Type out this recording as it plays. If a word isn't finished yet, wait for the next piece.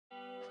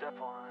Step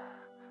one,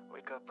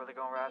 wake up early,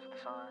 gonna rise with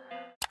the sun.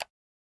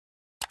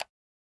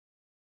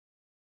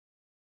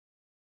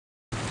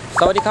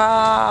 สวัสดีครั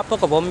บพบ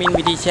กับผมมิน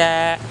วิธีแช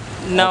ร์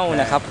เน่า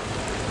นะครับ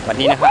วัน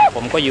นี้นะครับผ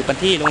มก็อยู่กัน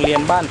ที่โรงเรีย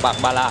นบ้านปาก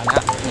บารานะฮ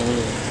ะ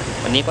นี่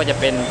วันนี้ก็จะ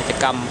เป็นกิจ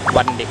กรรม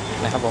วันเด็ก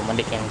นะครับผมวัน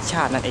เด็กแห่งช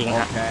าตินั่นเอง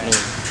ฮะนี่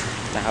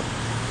นะครับ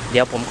เ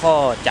ดี๋ยวผมก็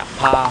จะ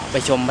พาไป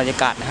ชมบรรยา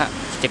กาศนะฮะ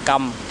กิจกรร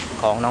ม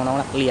ของน้อง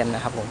ๆนักเรียนน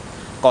ะครับผม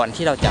ก่อน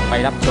ที่เราจะไป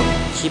รับชม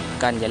คลิป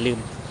กันอย่าลืม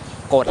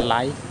กดไล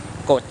ค์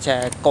กดแช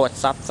ร์กด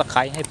ซับสไคร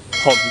ต์ให้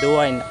ผมด้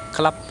วยนะค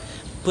รับ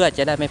เพื่อจ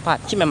ะได้ไม่พลาด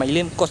คลิปใหม่ๆอย่า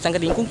ลืมกดสั่นกร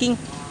ะดิ่งกุ้งกิ้ง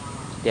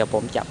เดี๋ยวผ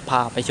มจะพ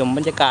าไปชมบ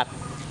รรยากาศ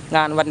ง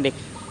านวันเด็ก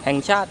แห่ง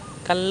ชาติ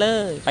กันเล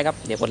ยไปครับ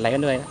เดี๋ยวกดไลค์กั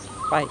นด้วย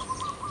ไป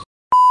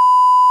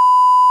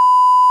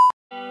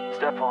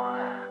Step one,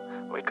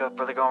 wake up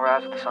early, gonna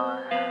rise with the sun.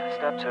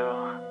 Step two,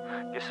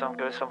 get some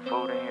good, some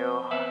food in you.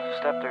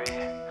 Step three,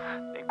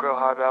 think real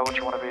hard about what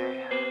you wanna be.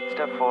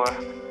 Step four,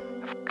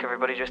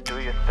 everybody just do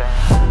your thing.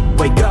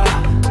 Wake up,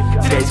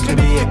 today's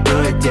gonna be a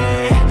good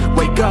day.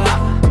 Wake up,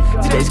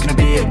 today's gonna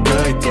be a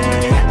good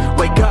day.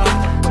 Wake up,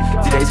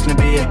 today's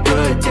gonna be a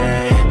good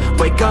day.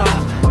 Wake up,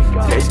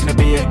 today's gonna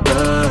be a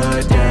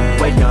good day.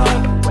 Wake up,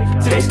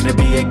 today's gonna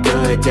be a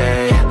good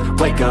day.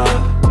 Wake up,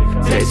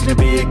 today's gonna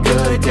be a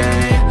good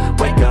day.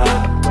 Wake up,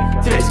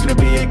 today's gonna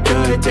be a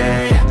good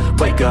day.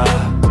 Wake up,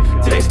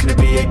 today's gonna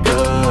be a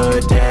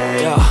good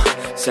day. Yo.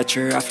 Set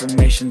your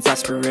affirmations,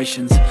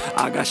 aspirations.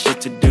 I got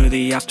shit to do,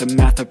 the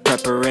aftermath of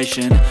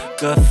preparation.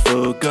 Good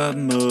food, good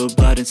mood,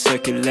 blood in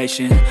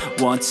circulation.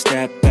 One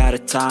step at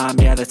a time,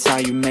 yeah, that's how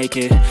you make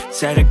it.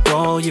 Set a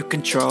goal you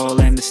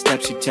control and the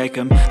steps you take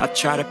them. I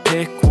try to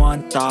pick one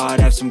thought,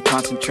 have some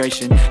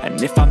concentration. And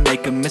if I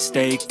make a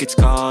mistake, it's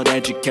called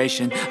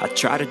education. I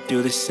try to do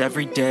this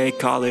every day,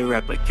 call it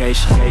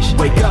replication.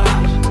 Wake up,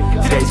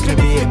 today's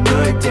gonna be a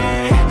good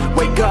day.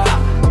 Wake up,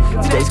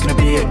 today's gonna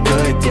be a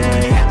good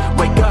day.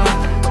 Wake up,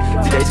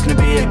 today's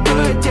gonna be a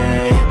good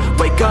day.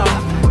 Wake up,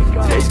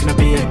 today's gonna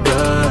be a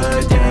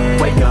good day.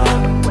 Wake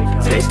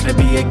up, today's gonna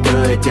be a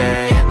good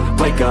day.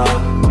 Wake up,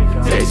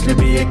 today's gonna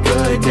be a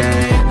good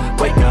day.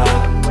 Wake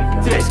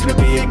up, today's gonna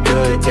be a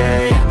good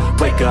day.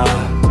 Wake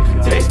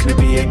up, today's gonna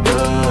be a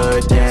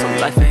good day. So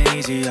life ain't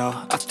easy, yo.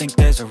 I think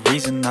there's a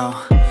reason, though.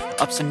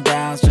 Ups and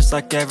downs, just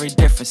like every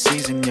different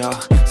season, yo.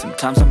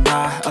 Sometimes I'm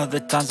high, other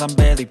times I'm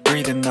barely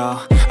breathing, though.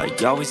 I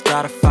always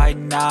gotta fight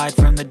and hide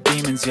from the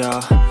demons, yo.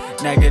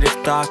 Negative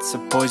thoughts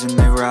are poison,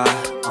 they rot.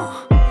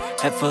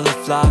 Head full of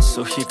flies,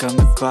 so here come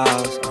the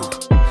clouds.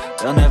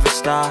 They'll never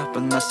stop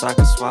unless I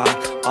can swap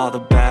all the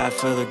bad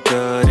for the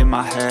good in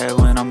my head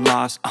when I'm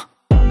lost.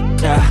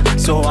 Yeah,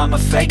 so I'ma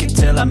fake it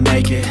till I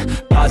make it.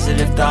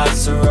 Positive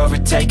thoughts are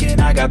overtaken,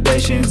 I got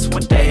patience.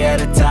 One day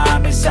at a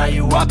time is how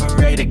you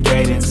operate a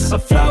cadence. A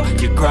flow,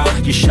 you grow,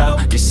 you show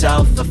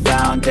yourself a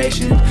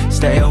foundation.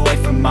 Stay away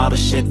from all the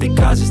shit that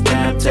causes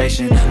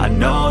temptation. I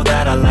know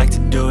that I like to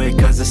do it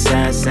cause it's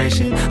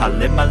sensation. I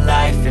live my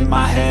life in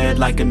my head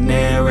like a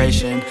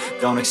narration.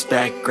 Don't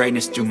expect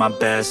greatness, do my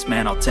best,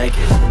 man, I'll take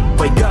it.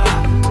 Wake up,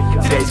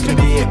 today's gonna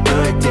be a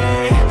good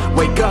day.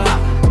 Wake up,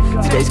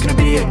 today's gonna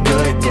be a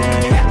good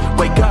day.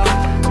 Wake up,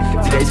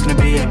 today's gonna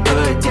be a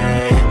good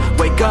day.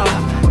 Wake up,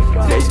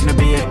 today's gonna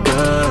be a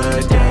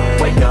good day.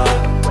 Wake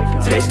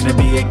up, today's gonna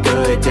be a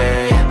good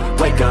day.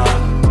 Wake up,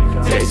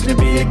 today's gonna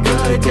be a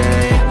good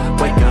day.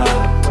 Wake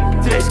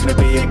up, today's gonna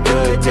be a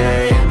good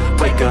day.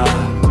 Wake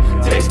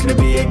up, today's gonna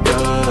be a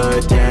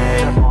good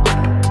day.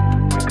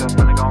 Wake up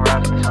early, gonna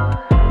rise with the sun.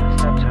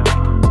 Step two,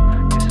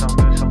 get some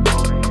good, some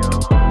food in you.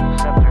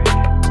 Step three,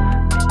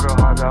 think real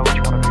hard about what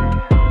you wanna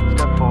be.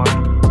 Step four,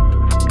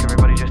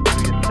 everybody just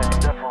do your thing.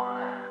 Step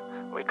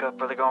one, wake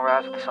up early, gonna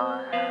rise with the sun.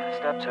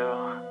 Step two,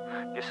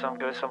 get some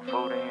good, some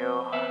food in you.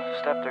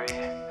 Step three,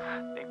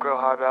 think real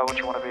hard about what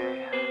you wanna be.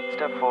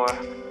 Step four,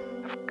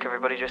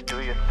 everybody just do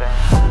your thing.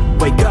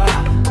 Wake up,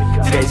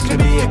 today's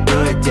gonna be a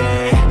good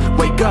day.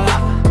 Wake up,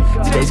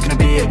 today's gonna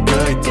be a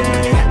good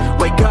day.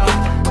 Wake up,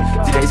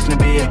 today's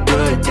gonna be a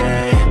good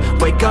day.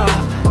 Wake up,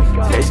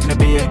 today's gonna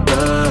be a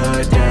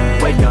good day.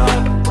 Wake up,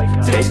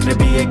 today's gonna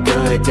be a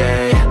good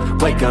day.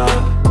 Wake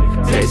up,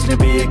 today's gonna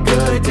be a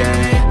good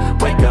day.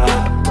 Wake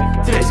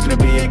up, today's gonna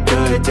be a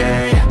good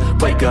day.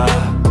 Wake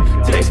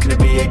up, today's gonna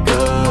be a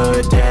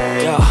good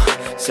day. Yo.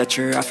 Set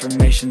your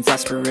affirmations,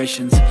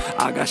 aspirations.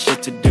 I got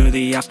shit to do,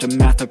 the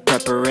aftermath of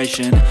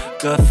preparation.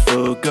 Good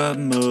food, good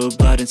mood,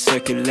 blood in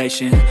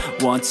circulation.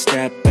 One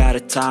step at a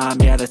time,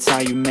 yeah, that's how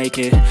you make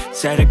it.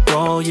 Set a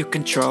goal you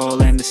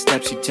control and the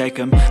steps you take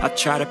them. I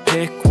try to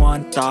pick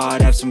one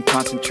thought, have some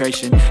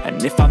concentration.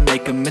 And if I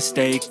make a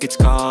mistake, it's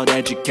called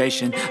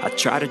education. I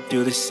try to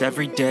do this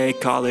every day,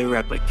 call it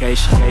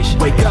replication.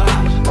 Wake up,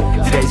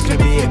 today's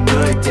gonna be a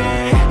good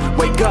day.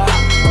 Wake up,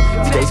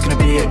 today's gonna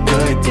be a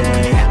good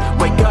day.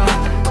 Wake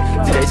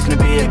up, today's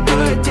gonna be a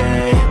good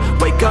day.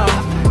 Wake up,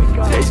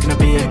 today's gonna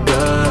be a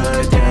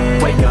good day.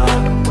 Wake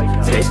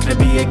up, today's gonna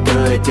be a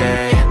good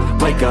day.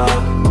 Wake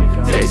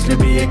up, today's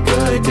gonna be a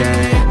good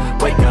day.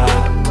 Wake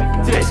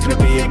up, today's gonna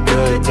be a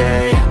good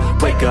day.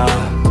 Wake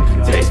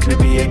up, today's gonna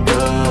be a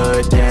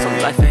good day. So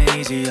life ain't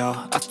easy, yo.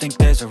 I think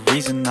there's a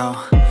reason, though.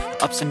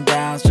 ups and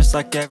downs just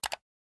like every.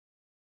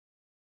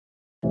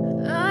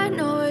 I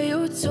know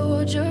you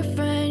told your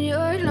friend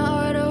you're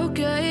not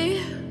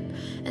okay,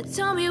 and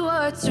tell me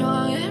what's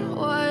wrong and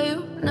why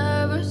you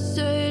never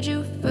said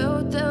you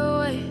felt that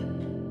way.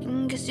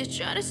 And guess you're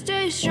trying to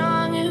stay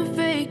strong and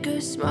fake a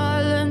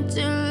smile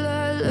until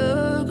I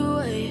look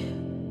away.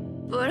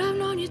 But I've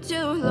known you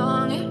too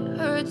long, it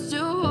hurts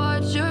to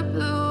watch your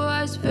blue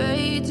eyes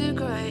fade to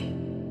gray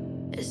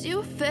as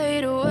you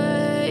fade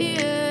away,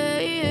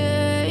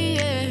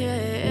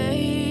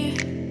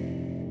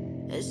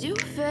 as you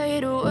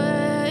fade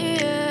away.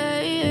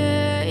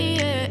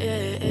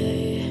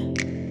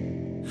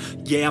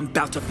 Yeah, I'm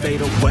about to fade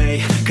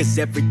away, cause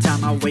every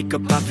time I wake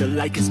up I feel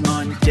like it's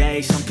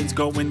Monday. Something's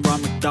going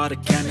wrong with all the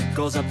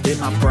chemicals up in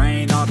my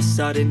brain. All of a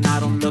sudden I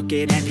don't look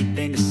at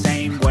anything the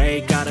same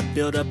way. Gotta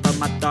build up of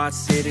my thoughts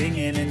sitting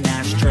in an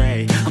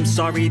ashtray. I'm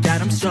sorry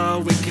that I'm so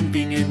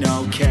inconvenient,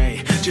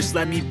 okay. Just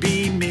let me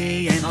be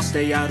me and I'll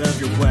stay out of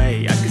your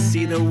way. I can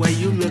see the way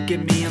you look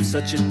at me, I'm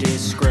such a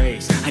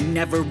disgrace. I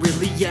never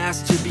really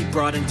asked to be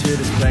brought into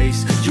this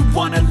place. You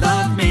wanna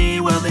love me?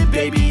 Well then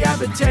baby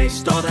have a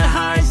taste. All the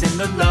highs and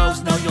the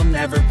lows, no you'll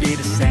never be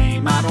the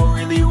same. I don't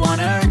really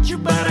wanna hurt you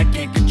but I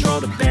can't control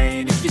the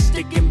pain. If you're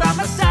sticking by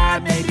my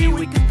side maybe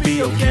we could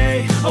be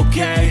okay.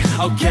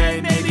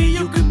 Okay, maybe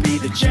you could be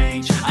the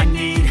change I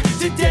need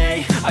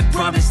today. I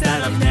promise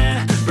that I've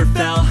never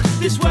felt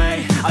this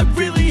way. I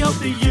really hope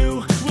that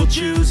you will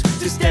choose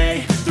to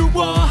stay through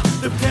all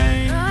the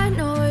pain. I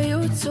know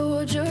you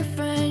told your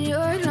friend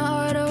you're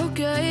not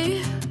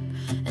okay,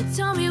 and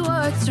tell me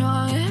what's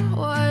wrong and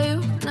why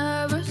you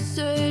never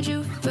said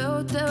you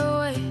felt that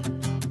way.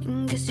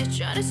 And guess you're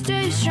trying to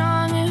stay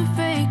strong and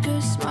fake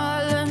a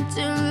smile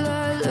until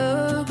I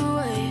look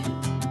away.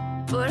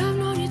 But I've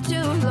known you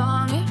too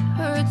long, it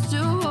hurts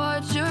to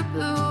watch your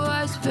blue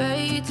eyes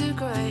fade to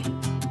gray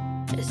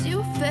as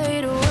you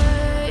fade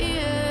away,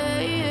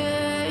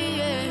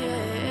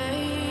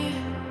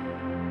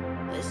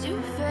 as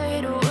you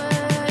fade away,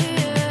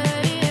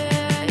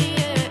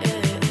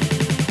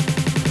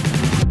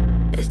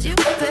 as you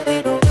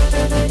fade away.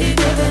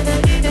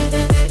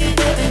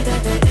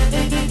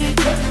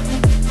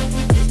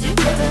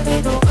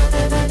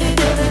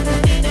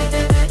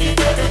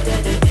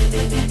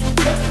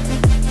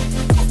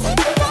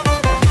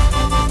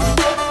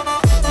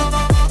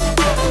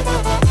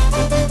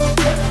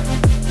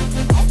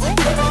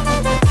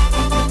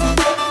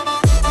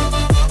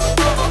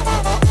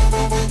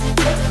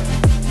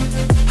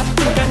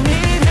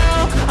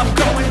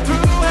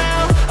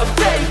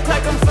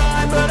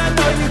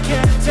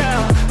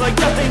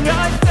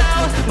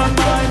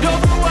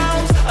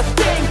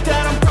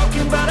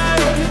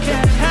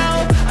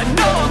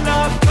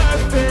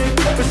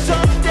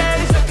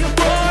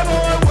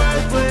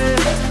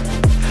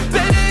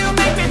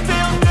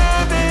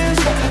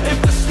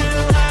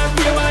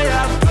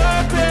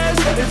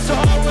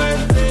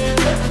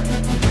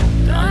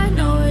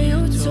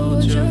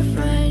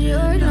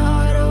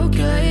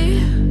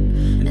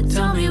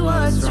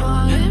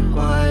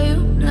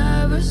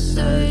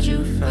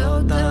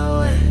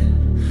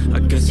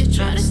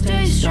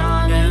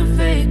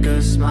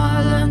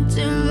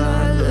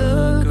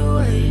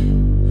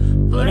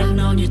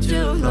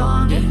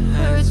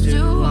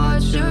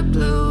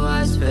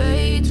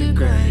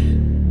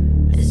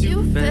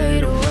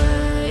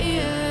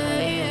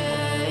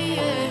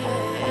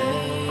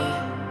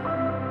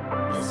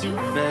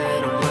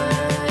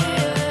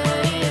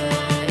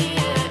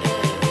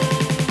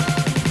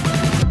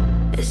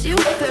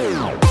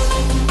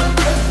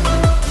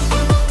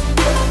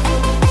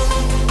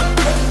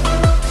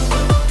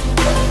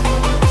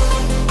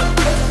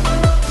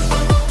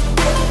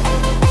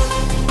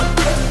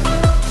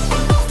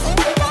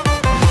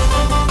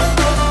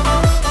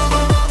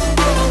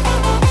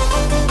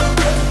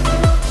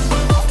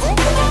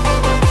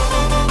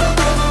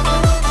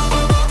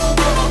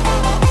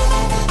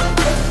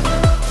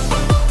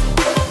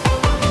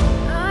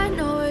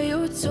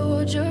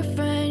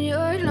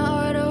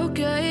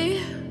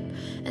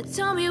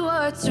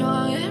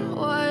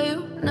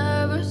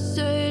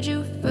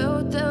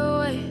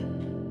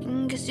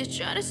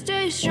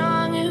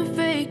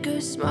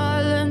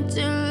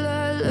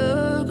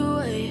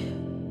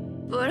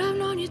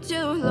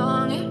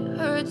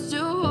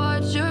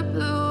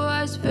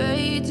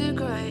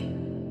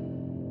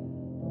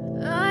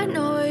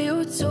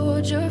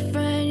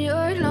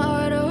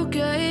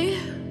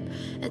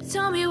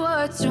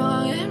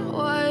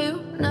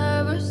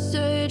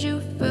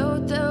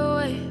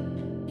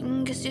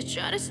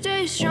 Try to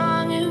stay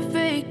strong and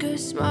fake a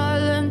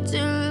smile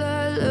until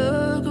I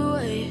look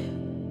away.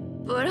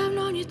 But I've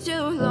known you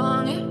too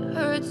long, it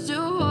hurts to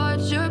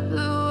watch your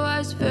blue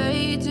eyes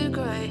fade to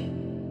gray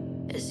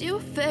as you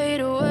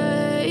fade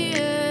away,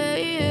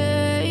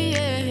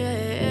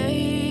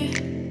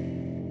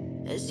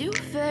 as you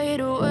fade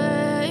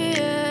away.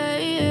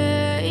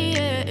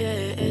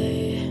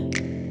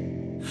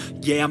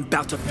 Yeah, I'm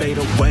about to fade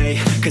away,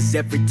 cause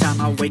every time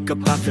I wake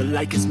up I feel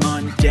like it's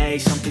Monday.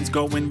 Something's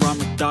going wrong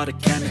with all the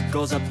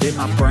chemicals up in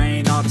my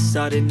brain. All of a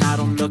sudden I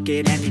don't look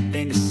at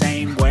anything the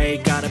same way.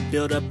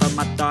 buildup of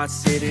my thoughts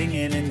sitting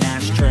in an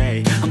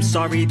ashtray. I'm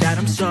sorry that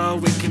I'm so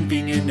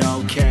inconvenient,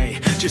 okay.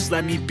 Just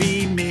let me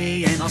be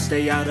me and I'll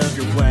stay out of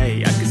your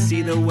way. I can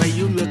see the way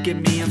you look at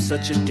me, I'm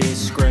such a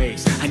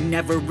disgrace. I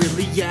never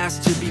really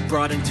asked to be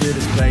brought into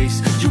this place.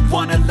 You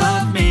wanna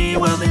love me?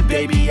 Well then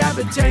baby I have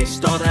a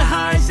taste. All the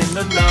highs and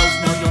the lows,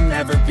 no you'll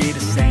never be the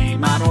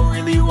same. I don't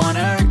really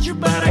wanna hurt you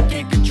but I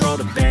can't control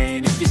the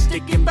pain. If you're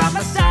sticking by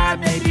my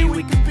side, maybe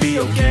we could be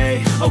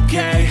okay.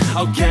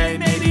 Okay,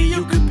 maybe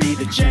you could be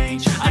the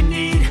change I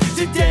need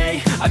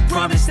today. I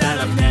promise that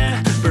I've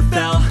never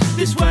felt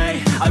this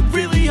way. I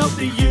really hope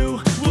that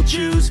you will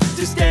choose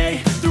to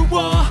stay through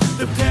all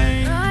the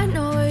pain. I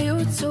know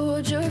you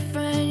told your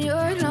friend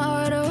you're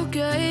not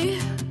okay,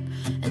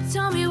 and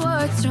tell me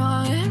what's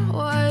wrong and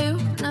why you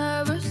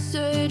never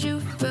said you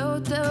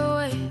felt that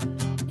way.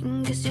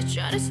 And guess you're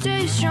trying to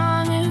stay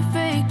strong and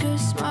fake a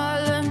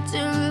smile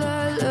until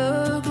I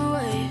look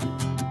away.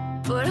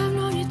 But I've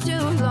known you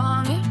too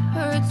long, it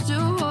hurts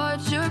to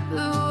watch your blue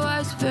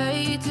eyes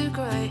fade to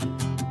gray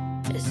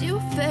as you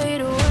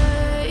fade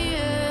away.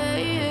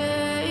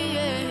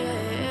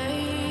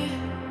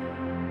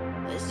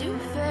 As you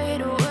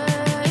fade away.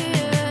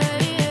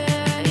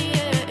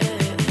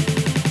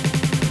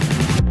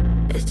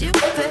 As you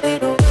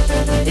fade away.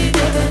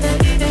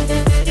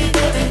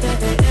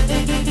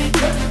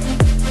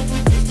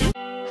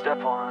 Step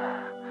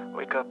 1,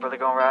 wake up early,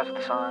 gonna rise with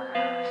the sun.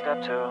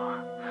 Step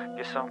 2,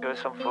 get some good,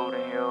 some food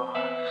in you.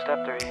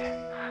 Step 3,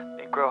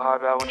 think real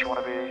hard about what you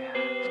wanna be.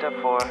 Step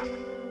 4,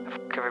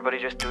 everybody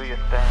just do your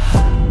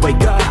thing.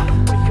 Wake up,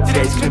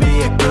 today's gonna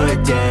be a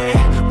good day.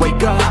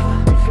 Wake up,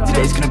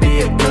 today's gonna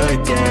be a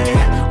good day.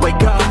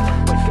 Wake up,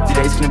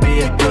 today's gonna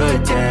be a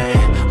good day.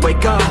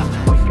 Wake up,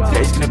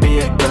 today's gonna be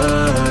a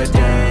good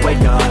day.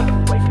 Wake up,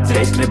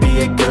 today's gonna be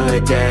a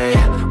good day.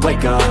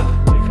 Wake up,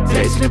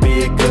 today's gonna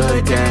be a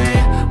good day.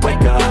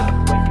 Wake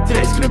up,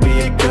 today's gonna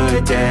be a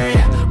good day.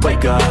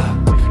 Wake up,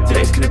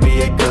 today's gonna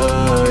be a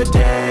good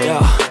day. Yo.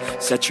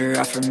 Set your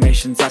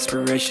affirmations,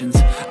 aspirations.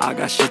 I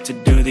got shit to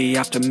do, the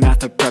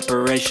aftermath of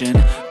preparation.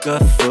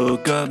 Good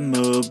food, good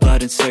mood,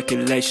 blood in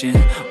circulation.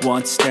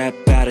 One step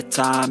at a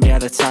time, yeah,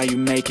 that's how you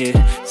make it.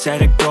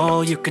 Set a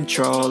goal you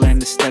control and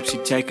the steps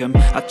you take them.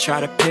 I try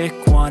to pick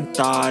one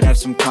thought, have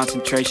some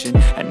concentration.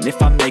 And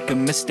if I make a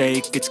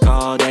mistake, it's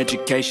called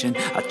education.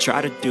 I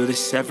try to do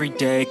this every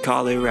day,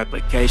 call it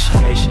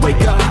replication.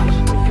 Wake up,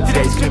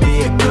 today's gonna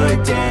be a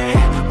good day.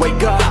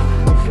 Wake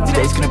up,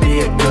 today's gonna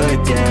be a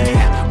good day.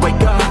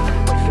 Wake up,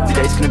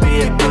 today's gonna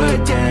be a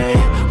good day.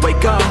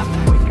 Wake up,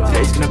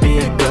 today's gonna be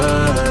a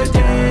good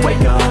day.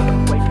 Wake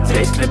up,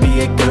 today's gonna be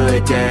a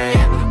good day.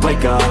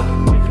 Wake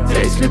up,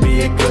 today's gonna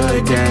be a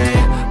good day.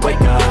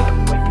 Wake up,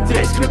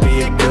 today's gonna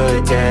be a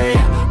good day.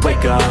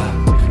 Wake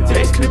up,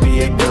 today's gonna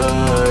be a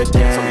good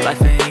day. So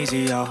life ain't easy,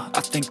 yo,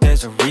 I think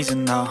there's a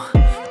reason though.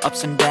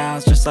 Ups and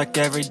downs, just like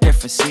every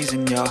different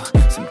season, yo.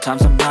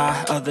 Sometimes I'm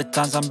high, other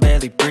times I'm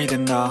barely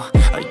breathing, though.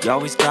 I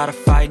always gotta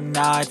fight and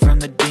hide from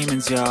the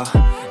demons, yo.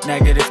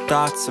 Negative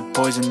thoughts are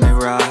poison, they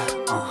rot.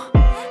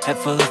 Head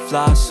full of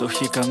flies, so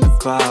here come the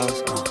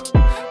clouds.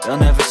 They'll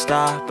never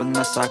stop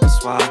unless I can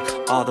swap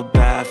all the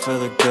bad for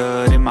the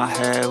good in my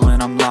head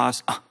when I'm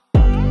lost.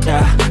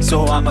 Yeah,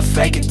 so I'ma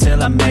fake it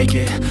till I make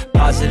it.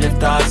 Positive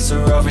thoughts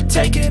are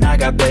overtaken, I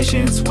got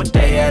patience. One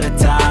day at a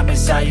time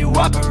is how you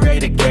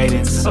operate a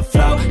cadence. A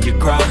flow, you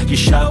grow, you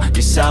show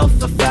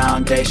yourself a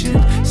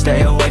foundation.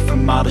 Stay away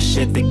from all the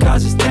shit that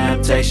causes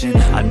temptation.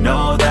 I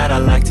know that I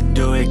like to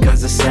do it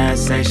cause it's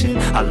sensation.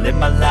 I live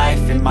my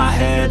life in my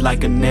head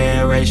like a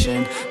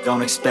narration.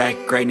 Don't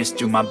expect greatness,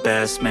 do my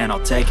best, man,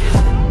 I'll take it.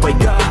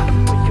 Wake up,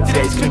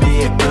 today's gonna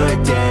be a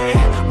good day.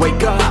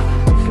 Wake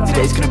up,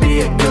 today's gonna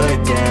be a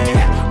good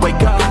day.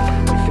 Wake up,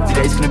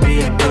 today's gonna be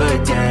a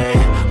good day.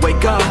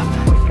 Wake up,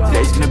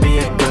 today's gonna be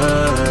a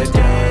good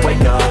day.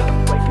 Wake up,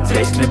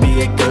 today's gonna be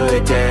a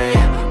good day.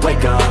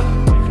 Wake up,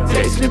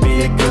 today's gonna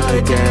be a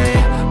good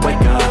day.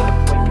 Wake up,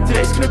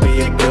 today's gonna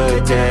be a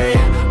good day.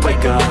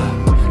 Wake up,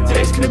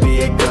 today's gonna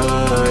be a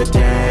good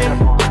day.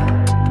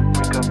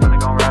 Wake up early,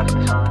 gonna rise with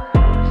the sun.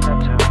 Step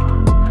 2,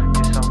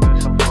 get some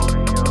good, some food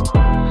in you.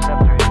 Step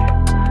 3,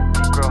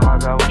 think real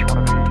hard about what you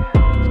wanna be.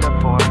 Step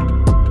 4,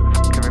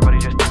 everybody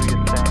just do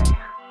your thing.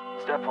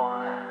 Step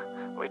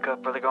 1, wake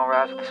up early, gonna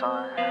rise with the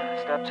sun.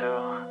 Step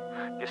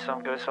 2, get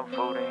some good, some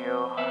food in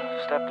you.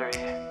 Step 3,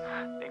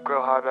 think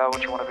real hard about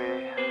what you wanna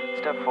be.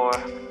 Step 4,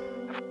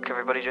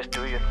 everybody just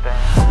do your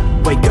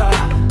thing. Wake up,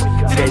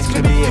 today's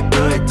gonna be a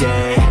good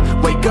day.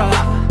 Wake up,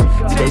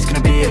 today's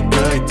gonna be a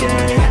good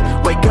day.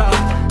 Wake up,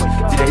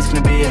 today's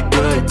gonna be a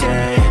good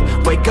day.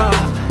 Wake up,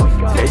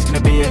 today's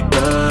gonna be a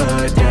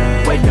good day.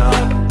 Wake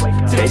up,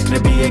 today's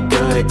gonna be a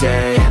good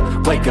day.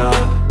 Wake up,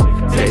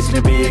 today's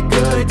gonna be a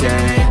good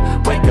day.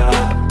 Wake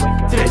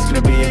up, today's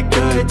gonna be a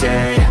good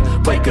day.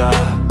 Wake up,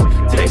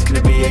 today's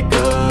gonna be a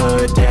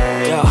good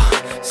day. Yo.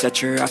 Set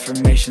your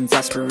affirmations,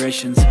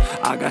 aspirations.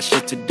 I got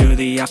shit to do,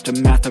 the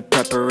aftermath of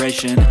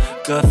preparation.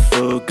 Good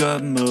food,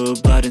 good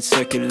mood, blood in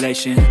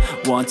circulation.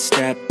 One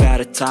step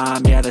at a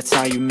time, yeah, that's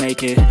how you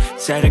make it.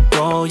 Set a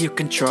goal you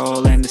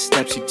control and the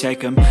steps you take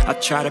them. I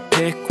try to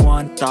pick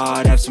one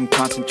thought, have some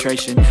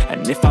concentration.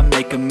 And if I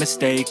make a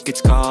mistake,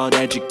 it's called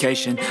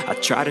education. I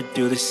try to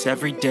do this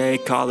every day,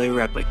 call it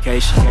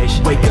replication.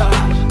 Wake up,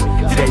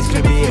 today's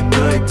gonna be a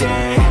good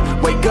day.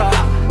 Wake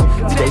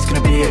up, today's gonna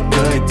be a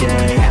good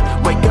day.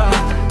 Wake up,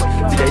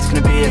 today's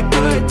gonna be a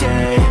good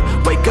day.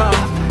 Wake up,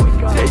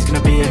 today's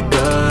gonna be a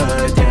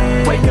good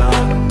day. Wake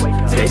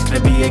up, today's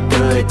gonna be a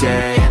good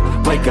day.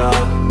 Wake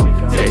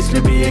up, today's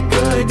gonna be a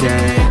good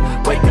day.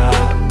 Wake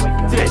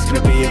up, today's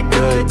gonna be a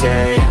good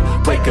day.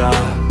 Wake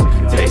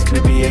up, today's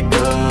gonna be a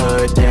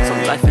good day.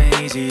 So life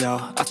ain't easy, yo,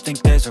 I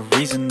think there's a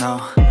reason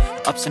though.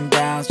 Ups and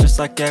downs, just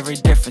like every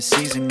different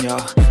season, yo.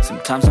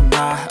 Sometimes I'm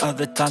high,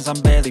 other times I'm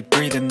barely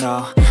breathing,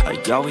 though.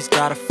 I always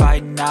gotta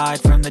fight and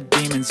hide from the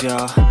demons,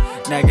 yo.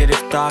 Negative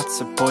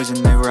thoughts are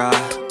poison, they ride,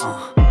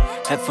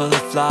 Head full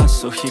of flies,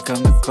 so here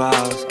come the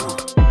clouds,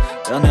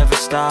 They'll never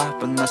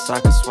stop unless I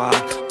can swap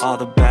all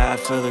the bad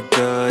for the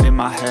good in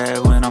my head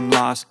when I'm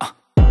lost,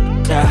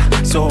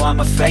 Yeah, so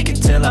I'ma fake it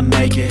till I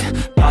make it.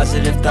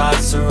 Positive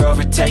thoughts are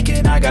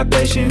overtaken, I got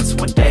patience.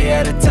 One day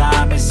at a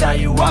time is how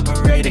you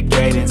operate a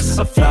cadence.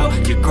 A flow,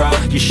 you grow,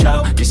 you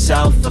show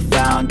yourself a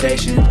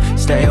foundation.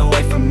 Stay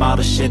away from all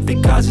the shit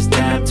that causes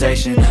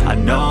temptation. I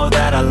know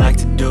that I like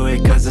to do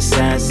it cause of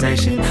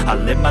sensation. I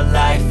live my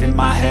life in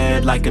my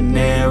head like a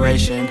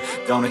narration.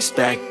 Don't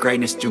expect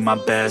greatness, do my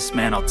best,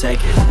 man, I'll take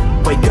it.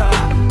 Wake up,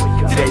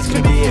 today's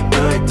gonna be a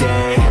good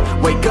day.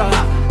 Wake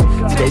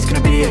up, today's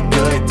gonna be a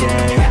good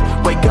day.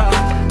 Wake up,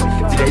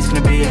 today's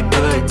gonna be a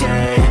good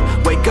day.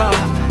 Wake up,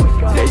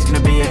 today's gonna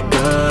be a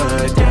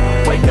good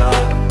day. Wake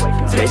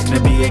up, today's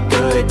gonna be a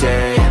good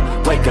day.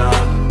 Wake up,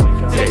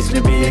 today's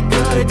gonna be a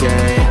good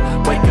day.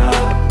 Wake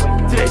up,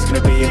 today's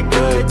gonna be a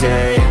good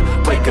day.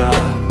 Wake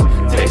up,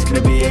 today's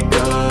gonna be a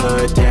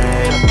good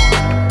day.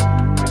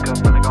 Wake up,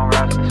 really gon'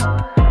 rise with the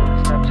sun.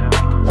 Step 2,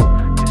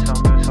 get some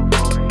good, some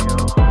food in you.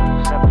 Step 3,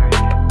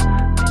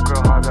 think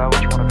real hard about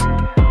what you wanna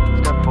be.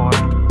 Step 4,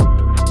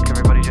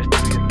 everybody just do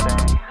your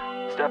thing.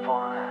 Step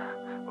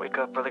 1, wake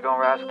up, really gon'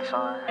 rise with the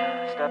sun.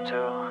 Step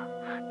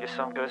 2, get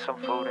some good, some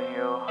food in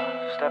you.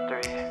 Step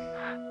 3,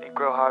 think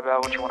real hard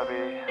about what you wanna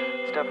be.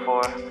 Step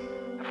 4,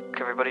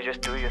 everybody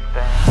just do your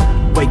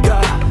thing. Wake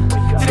up,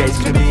 today's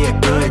gonna be a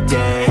good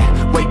day.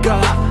 Wake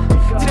up,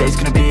 today's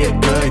gonna be a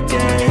good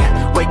day.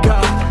 Wake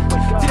up,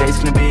 today's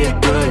gonna be a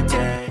good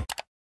day.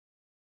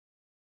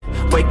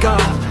 Wake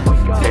up,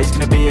 today's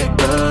gonna be a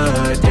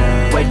good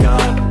day. Wake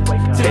up,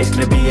 today's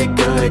gonna be a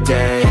good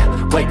day.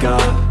 Wake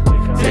up,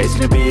 today's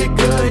gonna be a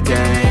good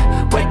day.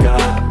 Wake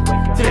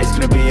up, today's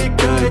gonna be a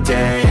good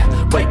day.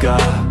 Wake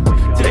up,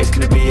 today's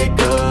gonna be a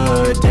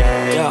good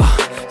day. Yo,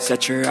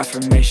 set your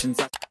affirmations.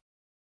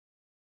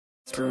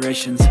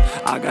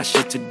 I got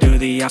shit to do,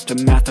 the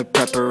aftermath of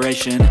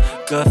preparation.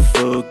 Good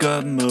food,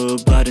 good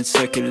mood, blood in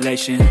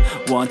circulation.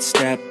 One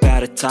step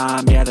at a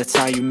time, yeah, that's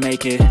how you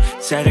make it.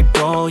 Set a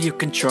goal you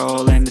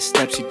control and the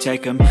steps you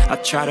take them. I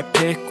try to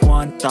pick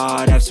one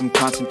thought, have some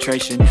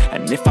concentration.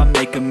 And if I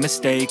make a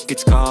mistake,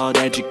 it's called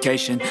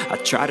education. I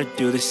try to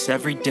do this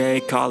every day,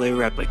 call it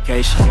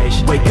replication.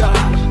 Wake up,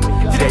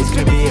 today's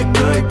gonna be a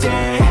good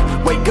day.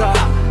 Wake up,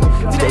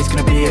 today's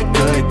gonna be a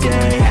good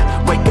day.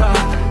 Wake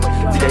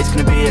up, today's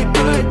gonna be a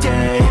good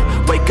day.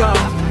 Wake up,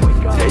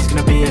 today's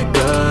gonna be a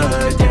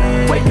good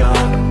day. Wake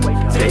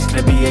up, today's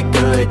gonna be a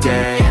good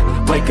day.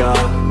 Wake up,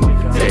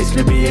 today's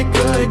gonna be a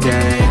good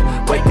day.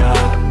 Wake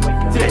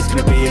up, today's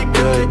gonna be a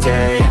good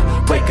day.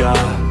 Wake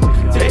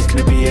up, today's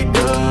gonna be a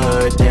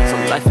good day.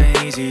 So life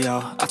ain't easy,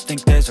 yo, I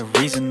think there's a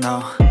reason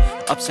though.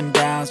 Ups and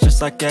downs,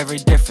 just like every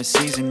different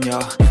season, yo.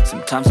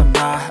 Sometimes I'm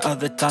high,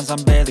 other times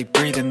I'm barely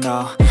breathing,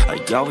 though.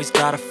 I always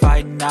gotta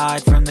fight and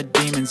hide from the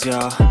demons,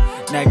 yo.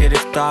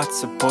 Negative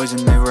thoughts are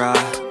poison, they ride,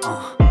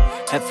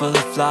 Head full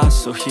of flies,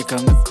 so here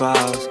come the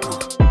clouds,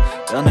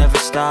 They'll never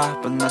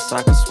stop unless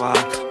I can swap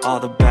all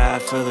the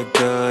bad for the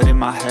good in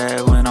my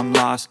head when I'm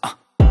lost,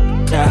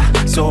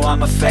 Yeah, so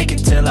I'ma fake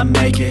it till I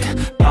make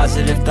it.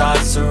 Positive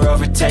thoughts are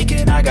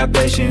overtaken, I got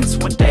patience.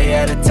 One day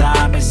at a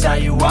time is how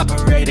you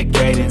operate a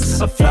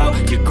cadence. A flow,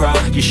 you grow,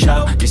 you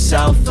show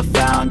yourself a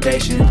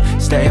foundation.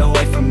 Stay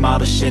away from all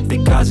the shit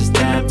that causes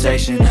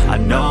temptation. I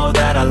know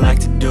that I like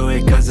to do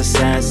it cause of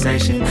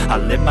sensation. I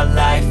live my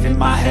life in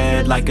my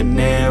head like a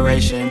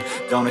narration.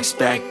 Don't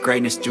expect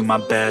greatness, do my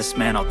best,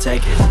 man, I'll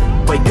take it.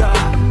 Wake up,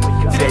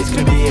 today's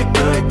gonna be a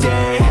good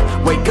day.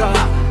 Wake up,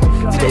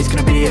 today's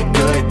gonna be a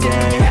good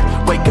day.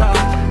 Wake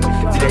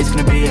up, today's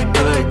gonna be a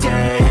good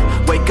day.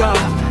 Wake up,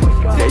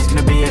 today's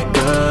gonna be a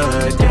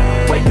good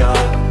day. Wake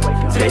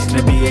up, today's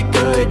gonna be a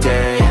good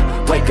day.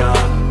 Wake up,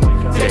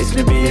 today's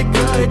gonna be a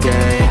good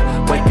day.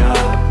 Wake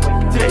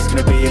up, today's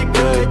gonna be a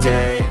good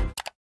day.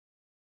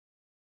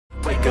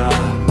 Wake up,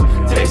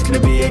 today's gonna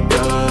be a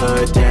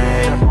good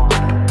day.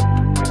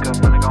 Wake up,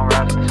 really gon'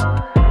 rise with the sun.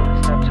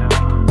 Step 2,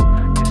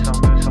 get some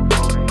good, some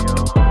food in you.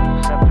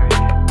 Step 3,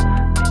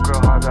 think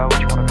real hard about what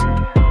you wanna be.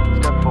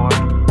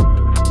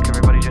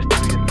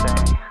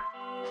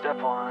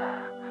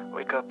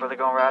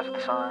 rise with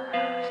the sun.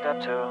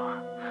 Step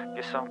 2,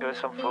 get some good,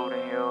 some food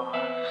in you.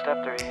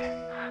 Step 3,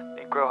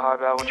 think real hard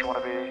about what you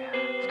wanna be.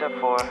 Step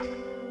 4,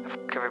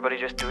 everybody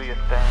just do your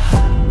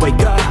thing.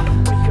 Wake up,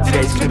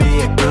 today's gonna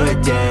be a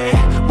good day.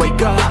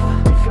 Wake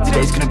up,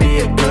 today's gonna be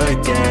a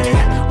good day.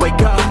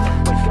 Wake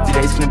up,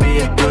 today's gonna be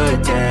a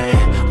good day.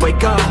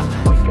 Wake up,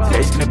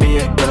 today's gonna be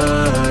a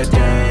good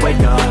day.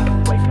 Wake up,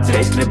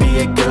 today's gonna be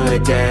a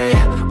good day.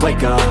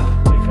 Wake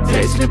up,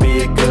 today's gonna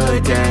be a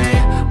good day.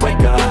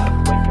 Wake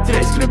up,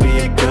 today's gonna be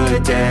a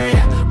good day.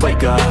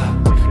 Wake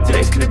up,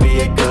 today's gonna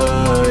be a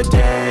good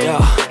day. Yo.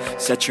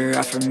 Set your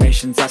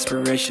affirmations,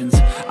 aspirations.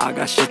 I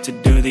got shit to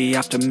do, the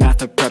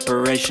aftermath of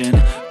preparation.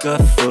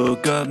 Good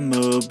food, good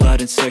mood,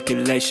 blood in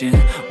circulation.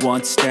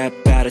 One step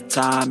at a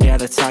time, yeah,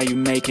 that's how you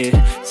make it.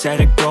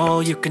 Set a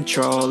goal you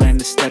control and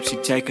the steps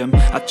you take them.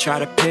 I try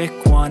to pick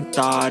one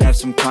thought, have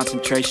some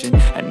concentration.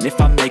 And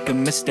if I make a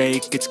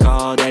mistake, it's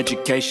called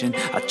education.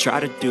 I try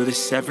to do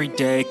this every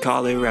day,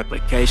 call it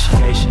replication.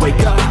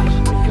 Wake up,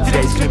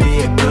 today's gonna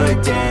be a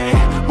good day.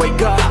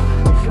 Wake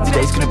up,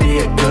 today's gonna be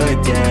a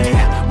good day.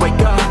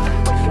 Wake up,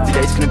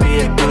 today's gonna be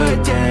a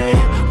good day.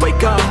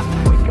 Wake up,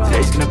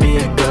 today's gonna be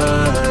a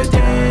good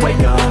day.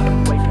 Wake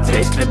up,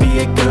 today's gonna be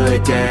a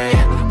good day.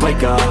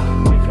 Wake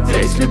up,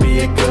 today's gonna be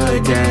a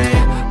good day.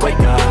 Wake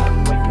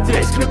up,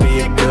 today's gonna be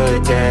a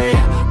good day.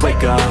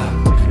 Wake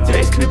up,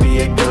 today's gonna be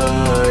a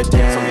good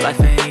day. So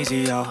life ain't easy,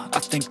 yo, I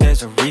think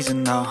there's a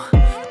reason though.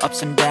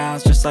 Ups and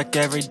downs, just like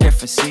every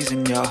different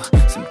season, yo.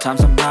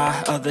 Sometimes I'm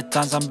high, other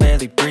times I'm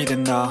barely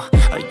breathing, though.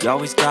 I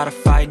always gotta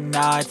fight and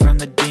hide from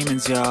the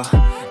demons, yo.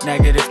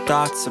 Negative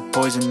thoughts are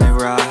poison, they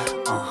rot.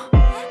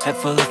 Head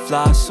full of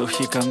flies, so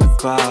here come the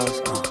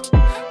clouds.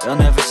 They'll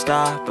never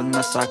stop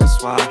unless I can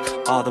swap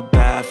all the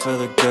bad for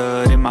the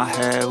good in my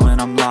head when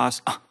I'm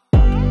lost.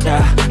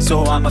 Yeah,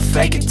 so I'ma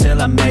fake it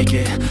till I make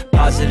it.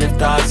 Positive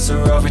thoughts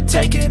are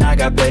overtaken, I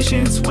got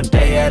patience. One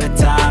day at a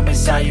time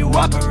is how you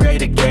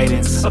operate a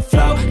cadence. A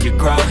flow, you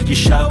grow, you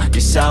show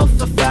yourself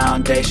a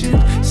foundation.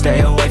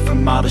 Stay away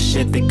from all the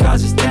shit that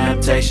causes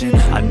temptation.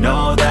 I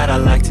know that I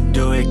like to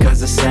do it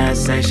cause it's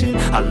sensation.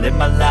 I live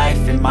my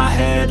life in my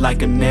head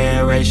like a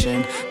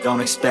narration.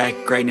 Don't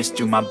expect greatness,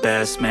 do my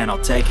best, man, I'll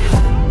take it.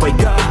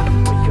 Wake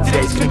up,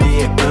 today's gonna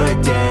be a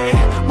good day.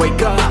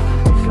 Wake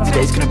up,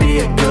 today's gonna be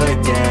a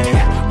good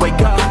day. Wake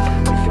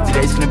up,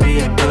 today's gonna be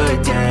a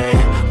good day.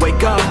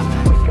 Wake up,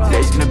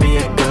 today's gonna be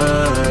a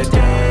good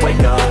day.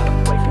 Wake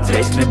up,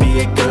 today's gonna be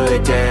a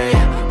good day.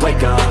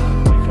 Wake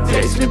up,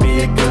 today's gonna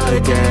be a good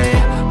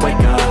day.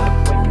 Wake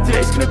up,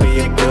 today's gonna be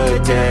a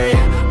good day.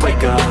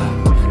 Wake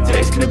up,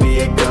 today's gonna be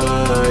a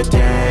good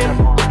day.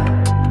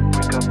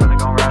 Wake up, really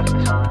gon' rise with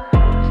the sun.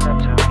 Step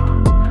 2,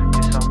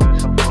 get some good,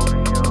 some food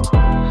in you.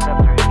 Step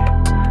 3,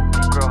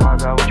 think real hard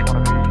about what you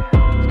wanna be.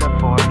 Step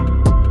 4,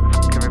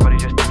 everybody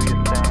just do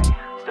your thing.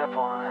 Step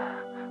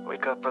 1,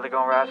 wake up, really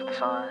gon' rise with the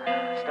sun.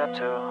 Step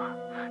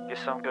 2, get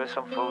some good,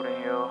 some food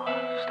in you.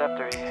 Step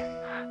 3,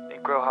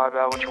 think real hard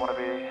about what you wanna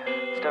be.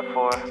 Step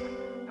 4,